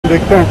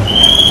देखते हैं,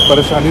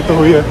 परेशानी तो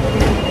हुई है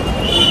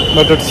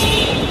but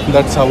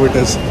that's how it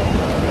is.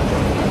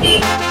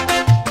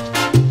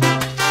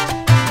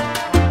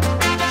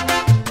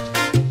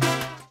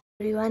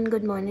 Everyone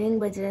good morning.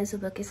 बज रहे हैं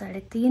सुबह के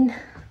 3:30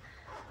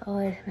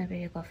 और मैं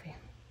पी कॉफ़ी।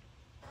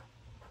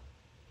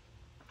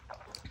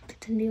 तो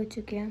ठंडी हो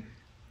चुकी है,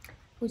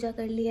 पूजा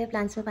कर ली है,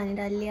 प्लांट्स में पानी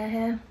डाल लिया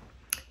है,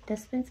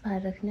 डस्टबिन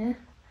बाहर रखने हैं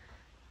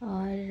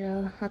और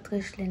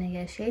उत्कर्ष लेने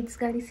गया शेड्स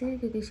गाड़ी से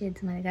क्योंकि शेड्स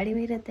हमारी गाड़ी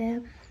में ही रहते हैं।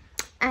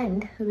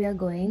 And we are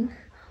going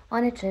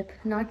on a trip,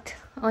 not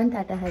on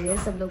Tata Harrier.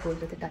 सब लोग बोल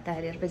रहे थे टाटा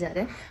हैरियर पे जा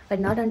रहे हैं but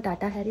not on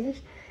Tata Harrier.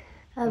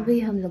 अभी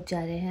हम लोग जा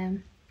रहे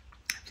हैं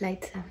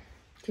फ्लाइट से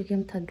क्योंकि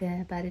हम थक गए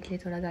हैं अपेरेंटली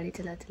थोड़ा गाड़ी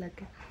चला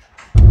के।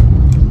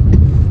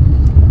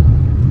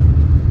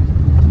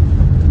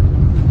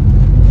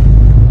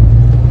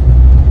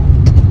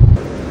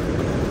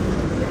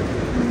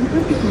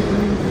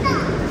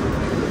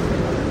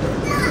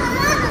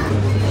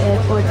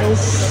 Airport is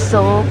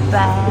so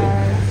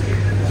bad.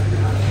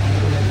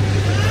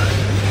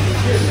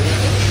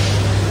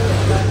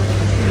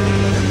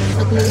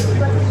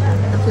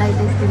 The flight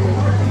is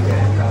delayed.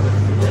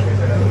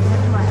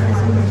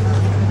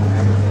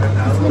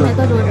 इसलिए मेरे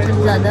को रोड ट्रिप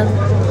ज़्यादा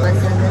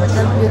पसंद है।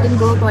 मतलब you can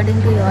go according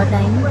to your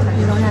time.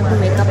 You don't have to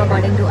wake up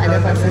according to other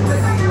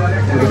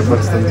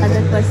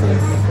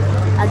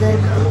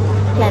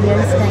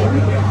carriers' time.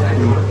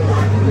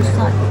 Just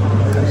thought.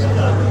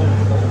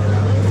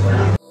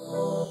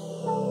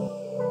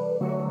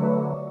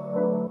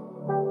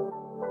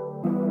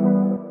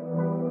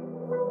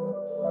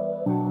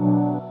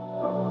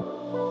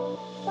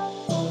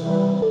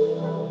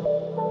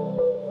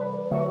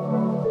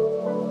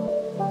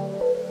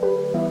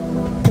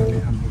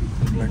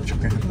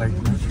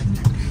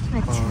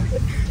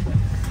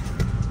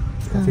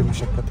 काफ़ी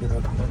मशक्क़त के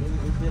बाद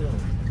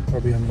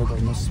अभी हम लोग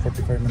ऑलमोस्ट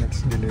 45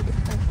 मिनट्स डिलेड है।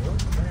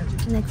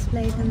 नेक्स्ट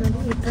फ्लाइट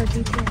हमारी 8:30 से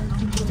है,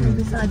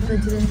 7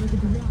 बज रहे हैं।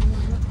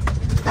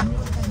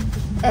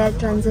 एयर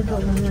ट्रांजिट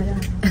होगा हमारा।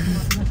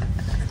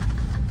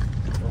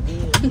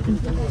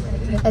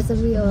 ऐसा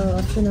भी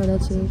ऑप्शन होना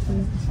चाहिए कि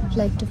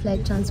फ्लाइट टू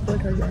फ्लाइट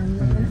ट्रांसपोर्ट हो जाए हम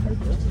लोग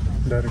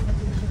direct.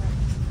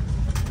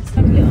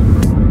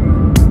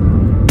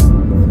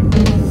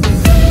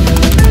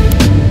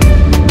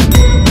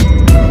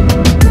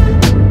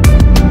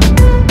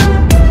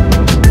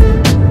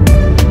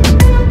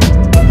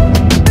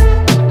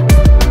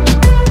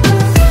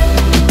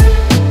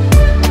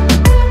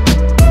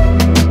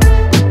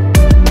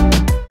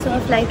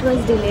 Flight was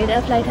delayed.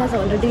 Our flight has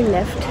already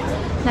left.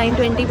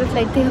 9:20 पे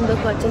फ्लाइट थी, हम लोग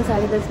पहुँचे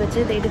 10:30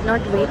 बजे। They did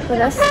not wait for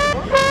us.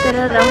 There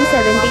are around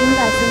 17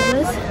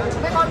 passengers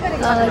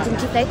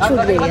जिनकी फ्लाइट छूट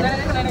गई है।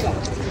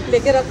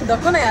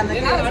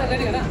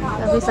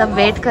 अभी सब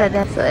वेट कर रहे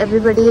हैं। So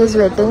everybody is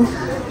waiting.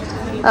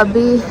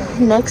 अभी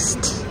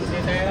नेक्स्ट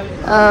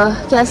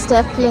क्या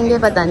स्टेप लेंगे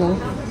पता नहीं।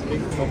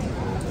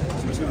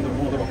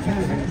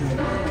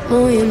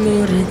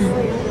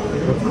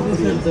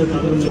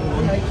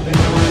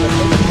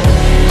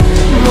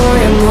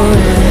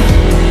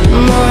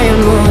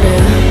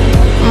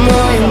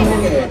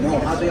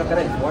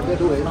 What they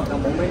do is, the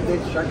moment they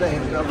shut the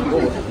aircraft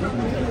doors,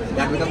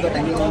 that becomes the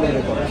timing on the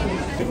record.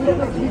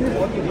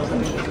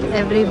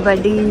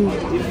 Everybody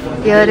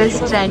here is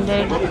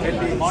stranded.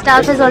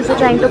 Staff is also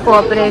trying to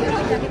cooperate.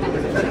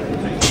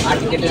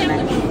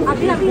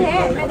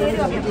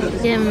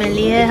 ये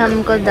मिली है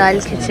हमको दाल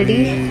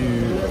खिचड़ी,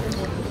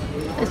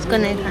 इसको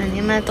नहीं खानी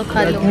है, मैं तो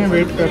खा लूँगी।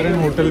 वेट कर रहे हैं,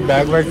 होटल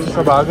बैग वैग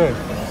सब आ गए।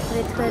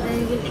 वेट कर रहे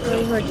हैं कि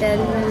कोई होटल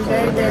मिल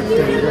जाए, देन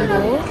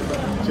वो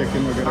चेक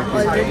इन वगैरह।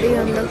 ऑलरेडी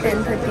हम लोग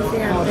 10:30 से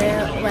यहाँ पे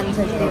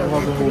 1:30 हो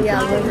गए, 3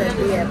 आवर्स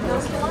अभी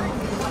airport.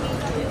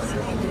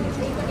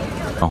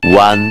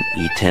 One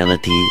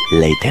eternity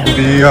later.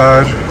 We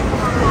are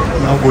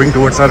now going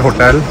towards our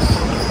hotel.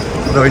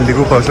 The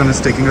Indigo person is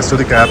taking us to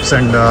the cabs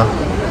and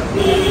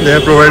they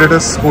have provided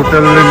us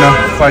hotel in a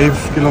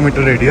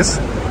 5-kilometer radius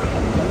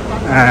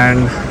and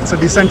it's a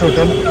decent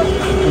hotel.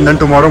 And then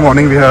tomorrow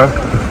morning we have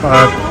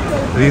our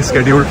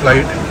rescheduled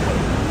flight.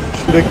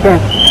 देखते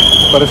हैं,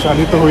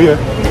 परेशानी तो हुई है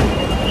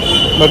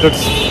but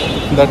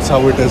that's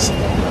how it is.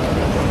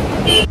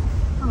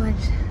 और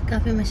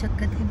काफ़ी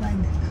मशक्क़त के बाद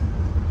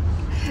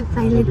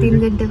फाइनली 3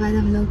 घंटे बाद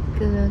हम लोग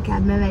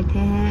कैब में बैठे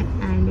हैं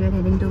and we are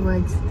heading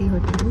towards the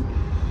hotel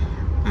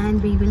and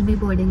we will be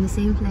boarding the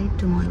same flight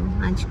tomorrow.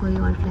 आज कोई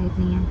और फ्लाइट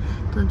नहीं है,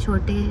 तो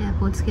छोटे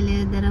एयरपोर्ट्स के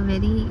लिए there are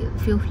very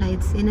few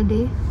flights in a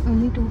day.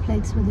 Only 2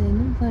 flights were there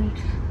ना फॉर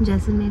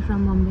जैसलमेर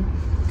फ्रॉम बॉम्बे।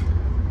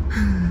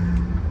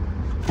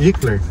 एक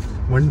फ्लाइट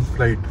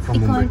फ्रॉम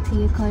मुंबई।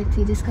 एक और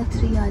थी जिसका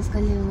 3 आवर्स का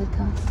ले हुआ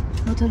था,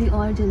 वो थोड़ी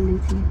और जल्दी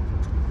थी।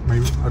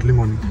 Early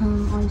morning. हाँ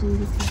और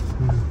जल्दी थी,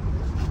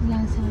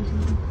 यहाँ से और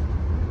जल्दी।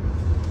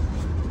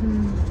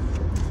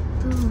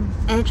 तो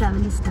air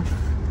travel is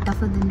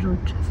tougher than road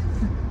trip.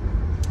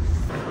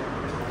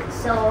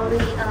 So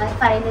we are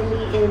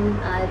finally in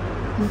our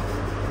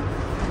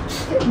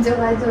जो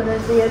आज होना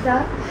चाहिए था।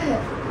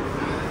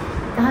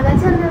 कहाँ का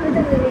चल रहा अभी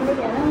तक रिवील नहीं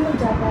किया ना, हम लोग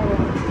जा पा रहे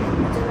हैं।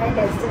 जो हमारे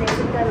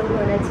डेस्टिनेशन का रूम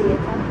होना चाहिए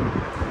था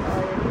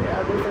और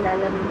अभी फिलहाल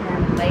हम हैं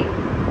मुंबई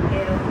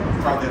एयरपोर्ट।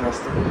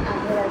 ऑलमोस्ट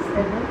आगे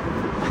रास्ते में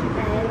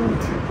एंड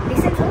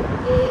डिसेंट हो,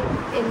 ये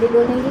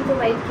इंडिगो ने ही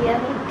प्रोवाइड किया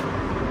है,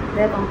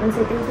 they are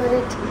compensating for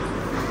it.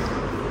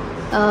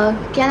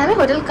 क्या नाम है,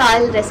 hotel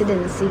Karl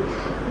residency,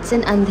 it's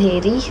in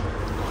अंधेरी।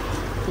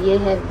 ये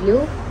है व्यू,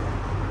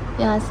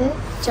 यहाँ से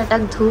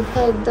चटक धूप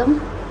है एकदम,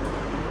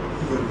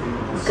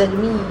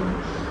 गर्मी,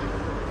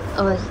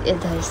 और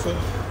इधर से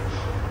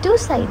to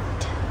side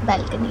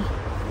balcony.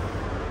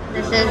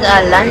 This is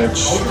lunch,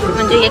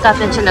 मुझे ये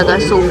काफ़ी अच्छा लगा,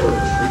 सूप।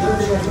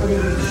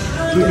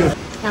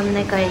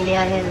 हमने कर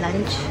लिया है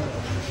lunch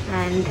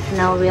and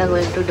now we are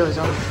going to those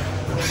of.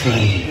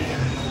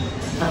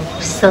 अब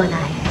सोना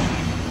है।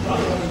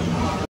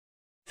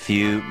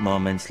 Few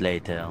moments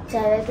later.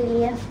 चाय के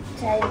लिए,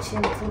 चाय अच्छी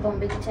थी,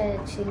 बॉम्बे की चाय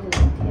अच्छी नहीं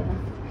लगती है,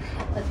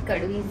 बहुत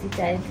कड़वी सी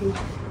चाय थी।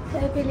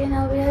 चाय के लिए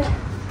now we are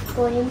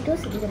going to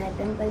Siddhivinayak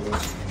temple.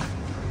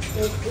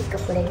 एक भी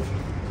कपड़े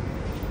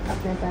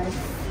अपने पास,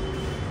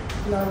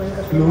 नॉर्मल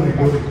कपड़े।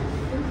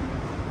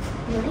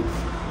 लोरी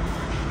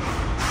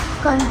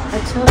कौन?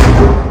 अच्छा,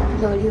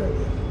 लोरी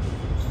होती है।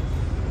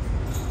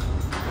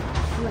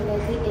 मैंने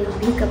एक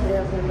भी कपड़े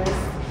अपने पास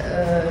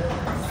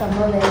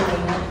समर वेयर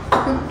नहीं है,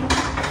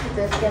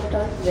 just kept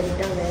on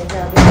winter wear,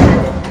 जहाँ भी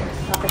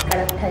वहाँ पर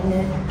कड़क ठंड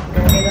है,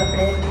 गर्मी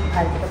कपड़े,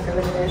 फालतू कपड़े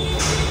बन रहे हैं।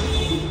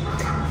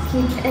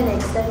 Keep an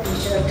extra T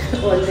shirt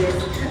always,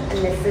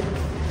 unless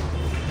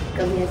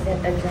कभी ऐसे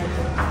अटक जाए।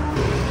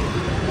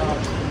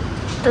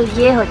 तो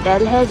ये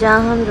होटल है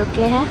जहाँ हम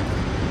रुके हैं,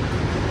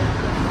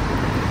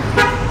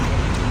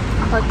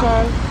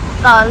 होटल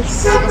कार्ल्स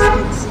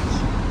रेसिडेंसी।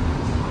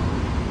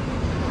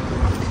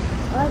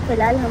 और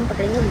फिलहाल हम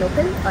पकड़ेंगे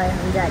लोकल और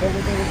हम जा रहे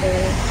हैं कहीं पे।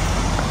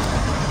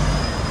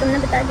 तुमने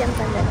बता दिया हम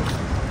कहाँ जा रहे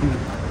हैं।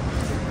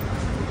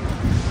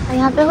 और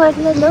यहाँ पे हो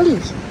रही है लोरी।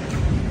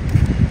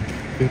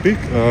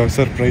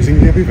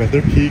 सरप्राइजिंगली अभी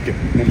वेदर ठीक है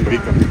मुंबई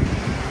का,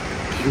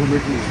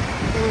 ह्यूमिड नहीं है,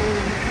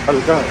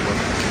 हल्का है।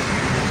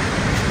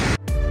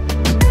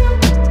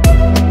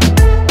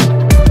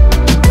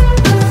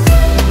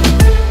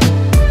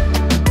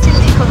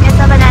 देखो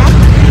कैसा बनाया,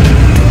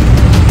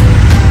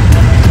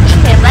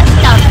 ठीक है बस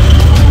स्टॉप।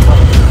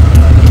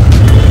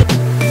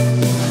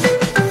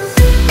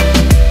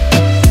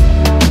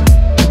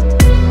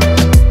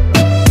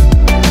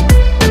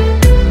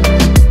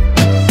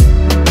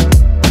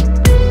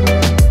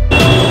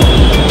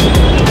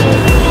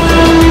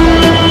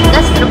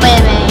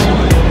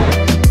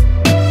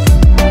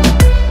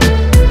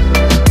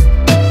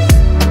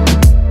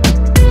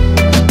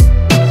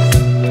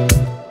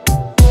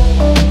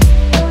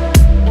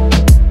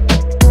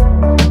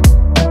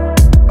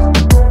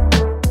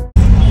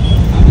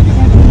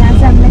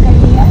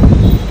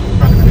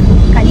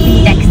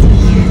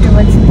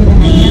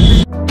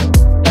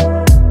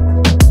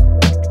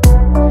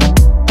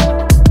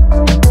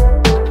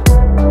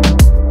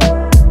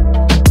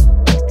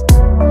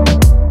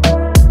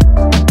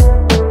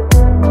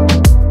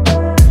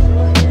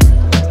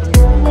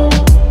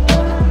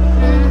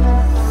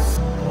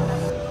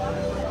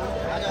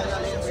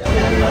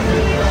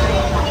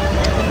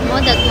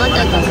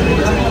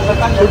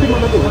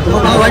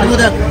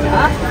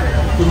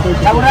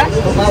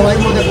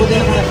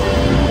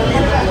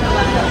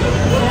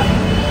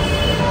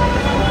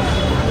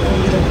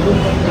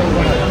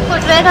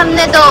 फुटवेयर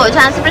हमने तो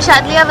जहाँ से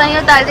प्रसाद लिया वहीं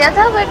उतार दिया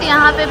था, बट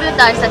यहाँ पे भी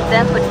उतार सकते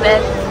हैं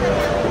फुटवेयर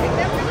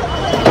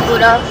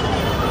पूरा।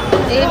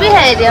 ये भी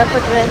है एरिया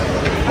फुटवेयर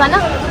है ना,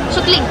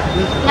 शुक्ली,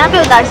 यहाँ पे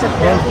उतार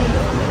सकते हैं।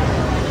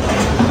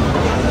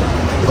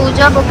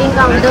 पूजा बुकिंग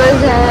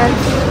काउंटर्स है।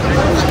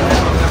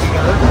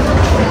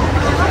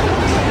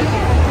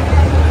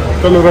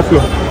 चलो रख लो,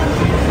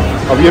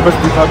 अब ये बस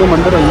दिखा दो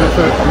मंदिर, अंदर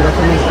से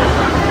नहीं।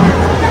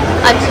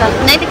 अच्छा,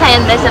 नहीं दिखाया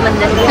अंदर से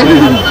मंदिर नहीं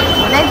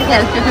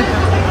दिखाया।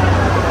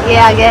 ये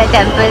आ गया है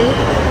टेम्पल।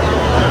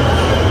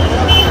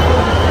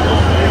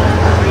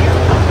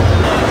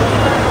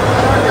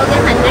 लोग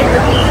 100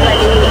 रुपीज़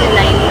वाली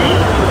लाइन में,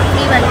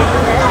 50 वाले जो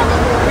है,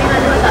 50 वाले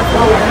में काफ़ी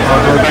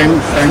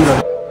है।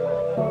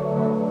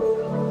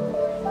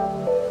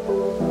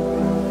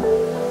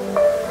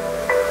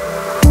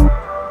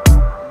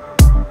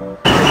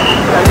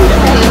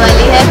 ये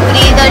वाली है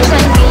फ्री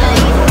दर्शन की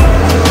लाइन,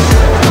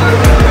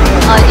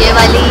 और ये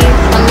वाली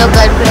हम लोग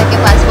गर्भगृह के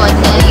पास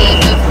पहुँचे हैं।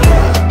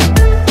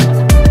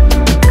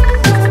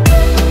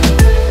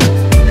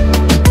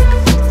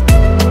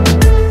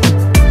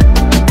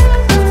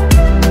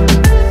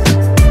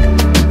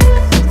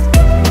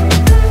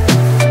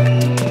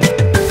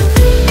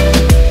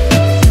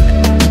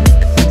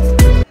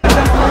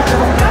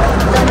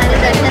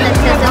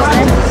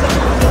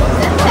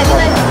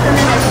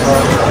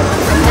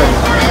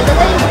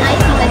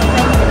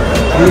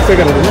 ये से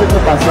करा था ना, इतना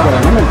पास से करा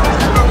ना मैं।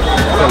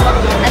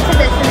 अच्छे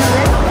दर्शन हो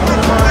गए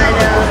और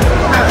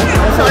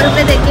 100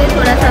 रुपये देके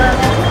थोड़ा सा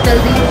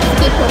जल्दी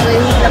स्किप हो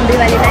गई लंबी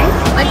वाली लाइन,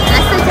 बट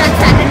आज तो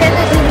सैटरडे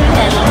में भी भीड़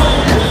है,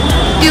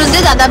 ट्यूसडे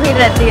ज़्यादा भीड़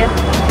रहती है।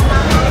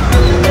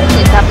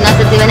 अपना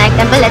Siddhivinayak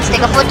temple, let's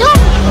take a photo.